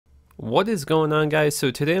What is going on, guys? So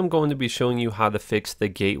today I'm going to be showing you how to fix the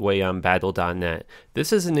gateway on battle.net.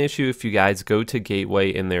 This is an issue if you guys go to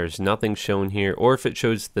gateway and there's nothing shown here, or if it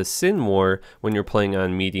shows the sin war when you're playing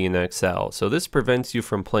on Media and Excel. So this prevents you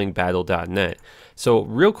from playing battle.net. So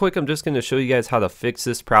real quick, I'm just going to show you guys how to fix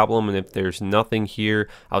this problem, and if there's nothing here,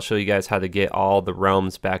 I'll show you guys how to get all the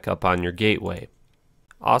realms back up on your gateway.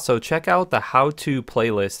 Also, check out the how-to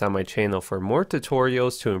playlist on my channel for more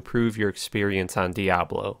tutorials to improve your experience on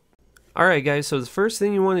Diablo. Alright guys, so the first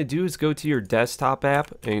thing you want to do is go to your desktop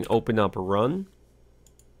app and open up Run.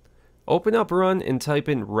 Open up Run and type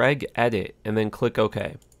in regedit and then click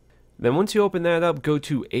OK. Then once you open that up, go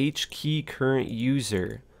to HKey current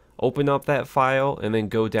user. Open up that file and then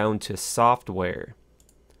go down to software.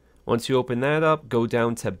 Once you open that up, go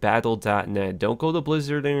down to battle.net. Don't go to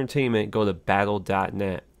Blizzard Entertainment, go to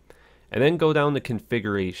battle.net. And then go down to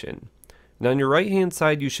configuration. Now on your right hand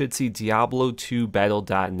side you should see Diablo 2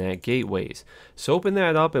 battle.net gateways. So open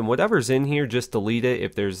that up, and whatever's in here, just delete it.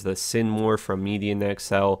 If there's the sin war from Media and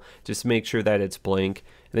Excel, just make sure that it's blank.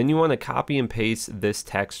 And then you want to copy and paste this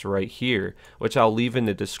text right here, which I'll leave in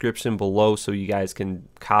the description below so you guys can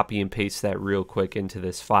copy and paste that real quick into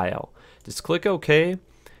this file. Just click OK,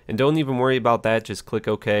 and don't even worry about that, just click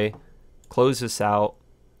OK. Close this out,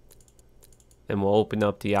 and we'll open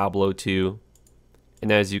up Diablo 2.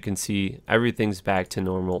 And as you can see, everything's back to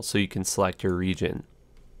normal, so you can select your region.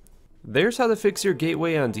 There's how to fix your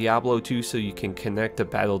gateway on Diablo 2 so you can connect to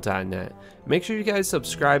battle.net. Make sure you guys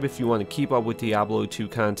subscribe if you want to keep up with Diablo 2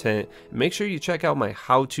 content. Make sure you check out my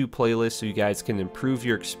how-to playlist so you guys can improve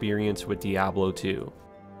your experience with Diablo 2.